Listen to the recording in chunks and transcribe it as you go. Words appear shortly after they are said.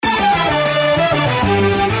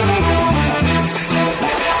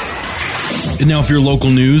And now for your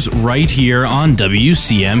local news right here on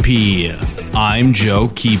WCMP. I'm Joe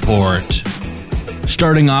Keyport.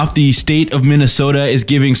 Starting off, the state of Minnesota is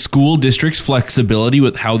giving school districts flexibility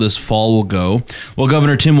with how this fall will go. While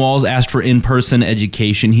Governor Tim Walz asked for in-person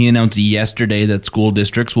education, he announced yesterday that school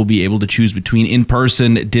districts will be able to choose between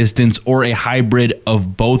in-person, distance, or a hybrid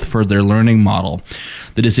of both for their learning model.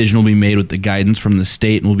 The decision will be made with the guidance from the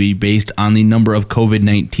state and will be based on the number of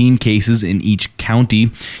COVID-19 cases in each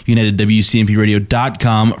county. You can head to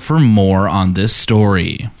WCMPradio.com for more on this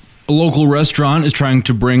story. A local restaurant is trying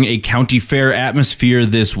to bring a county fair atmosphere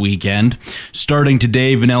this weekend. Starting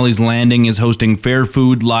today, Vanelli's Landing is hosting fair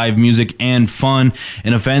food, live music, and fun,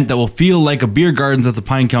 an event that will feel like a beer gardens at the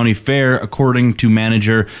Pine County Fair, according to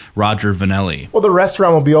manager Roger Vanelli. Well, the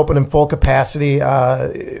restaurant will be open in full capacity,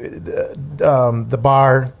 the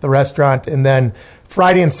bar, the restaurant, and then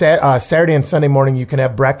Friday and Saturday and Sunday morning you can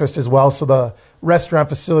have breakfast as well. So the restaurant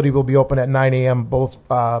facility will be open at 9 a.m. both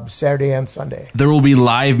Saturday and Sunday. There will be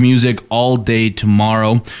live music all day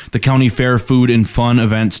tomorrow. The County Fair Food and Fun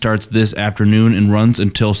event starts this afternoon and runs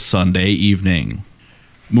until Sunday evening.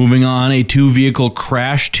 Moving on, a two-vehicle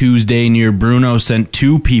crash Tuesday near Bruno sent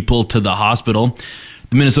 2 people to the hospital.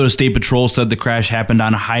 The Minnesota State Patrol said the crash happened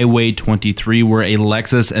on Highway 23, where a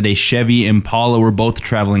Lexus and a Chevy Impala were both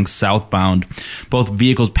traveling southbound. Both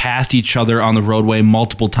vehicles passed each other on the roadway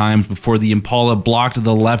multiple times before the Impala blocked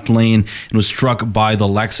the left lane and was struck by the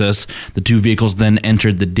Lexus. The 2 vehicles then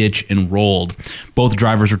entered the ditch and rolled. Both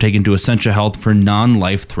drivers were taken to Essentia Health for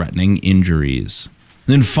non-life-threatening injuries.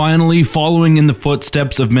 Then finally, following in the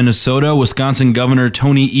footsteps of Minnesota, Wisconsin Governor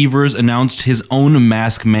Tony Evers announced his own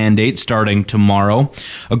mask mandate starting tomorrow.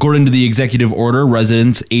 According to the executive order,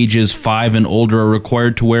 residents ages 5 and older are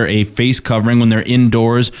required to wear a face covering when they're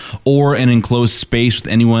indoors or an enclosed space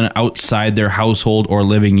with anyone outside their household or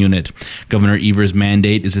living unit. Governor Evers'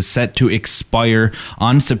 mandate is set to expire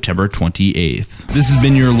on September 28th. This has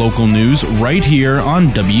been your local news right here on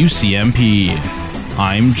WCMP.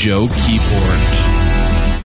 I'm Joe Keyport.